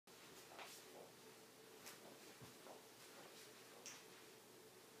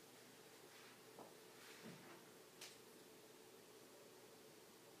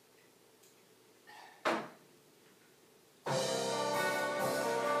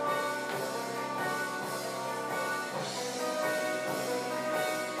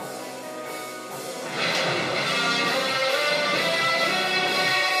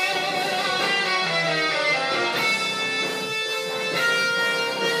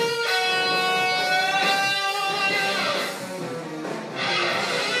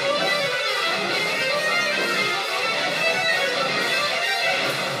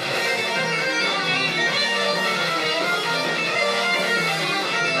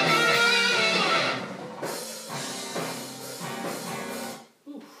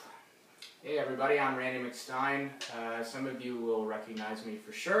everybody. I'm Randy McStine. Some of you will recognize me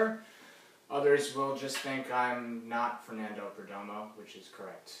for sure. Others will just think I'm not Fernando Perdomo, which is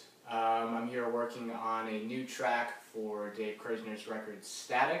correct. I'm here working on a new track for Dave Kerzner's record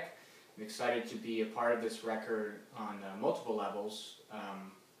Static. I'm excited to be a part of this record on multiple levels.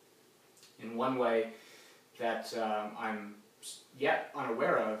 In one way that I'm yet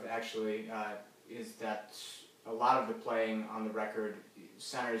unaware of, actually, is that a lot of the playing on the record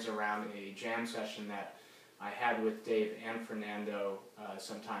centers around a jam session that I had with Dave and Fernando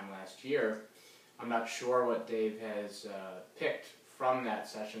sometime last year. I'm not sure what Dave has picked from that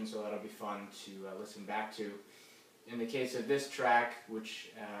session, so that'll be fun to listen back to. In the case of this track,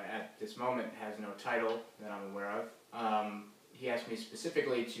 which at this moment has no title that I'm aware of, he asked me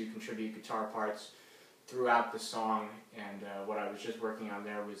specifically to contribute guitar parts throughout the song, and what I was just working on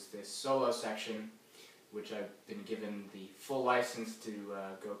there was this solo section, which I've been given the full license to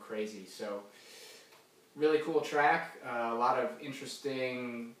go crazy. So, really cool track, a lot of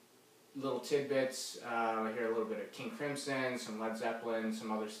interesting little tidbits. I hear a little bit of King Crimson, some Led Zeppelin,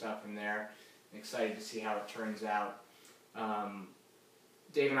 some other stuff in there. I'm excited to see how it turns out.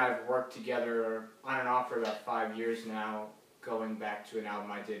 Dave and I have worked together on and off for about 5 years now, going back to an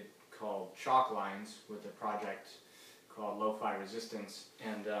album I did called Chalk Lines with a project called Lo-Fi Resistance,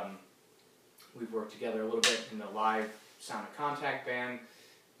 and we've worked together a little bit in the live Sound of Contact band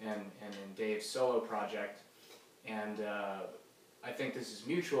and in Dave's solo project, and I think this is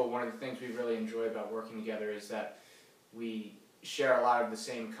mutual. One of the things we really enjoy about working together is that we share a lot of the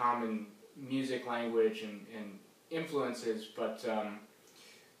same common music language and influences, but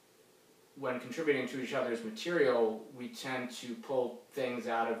when contributing to each other's material, we tend to pull things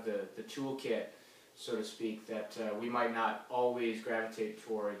out of the toolkit, so to speak, that we might not always gravitate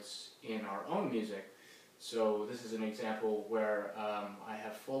towards in our own music. So this is an example where I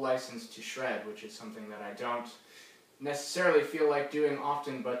have full license to shred, which is something that I don't necessarily feel like doing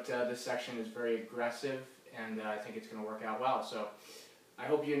often, but this section is very aggressive, and I think it's going to work out well. So I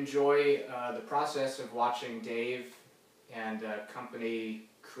hope you enjoy the process of watching Dave and company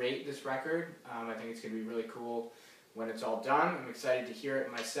create this record. I think it's going to be really cool when it's all done. I'm excited to hear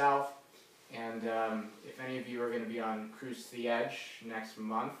it myself. And if any of you are going to be on Cruise to the Edge next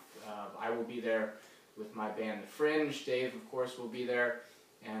month, I will be there with my band, The Fringe. Dave, of course, will be there.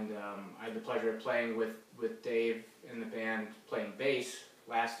 And I had the pleasure of playing with Dave in the band, playing bass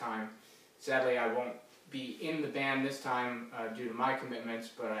last time. Sadly, I won't be in the band this time due to my commitments,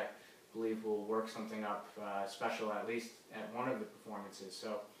 but I believe we'll work something up special, at least at one of the performances.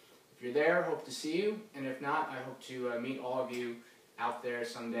 So if you're there, hope to see you. And if not, I hope to meet all of you out there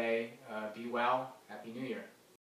someday. Be well. Happy New Year.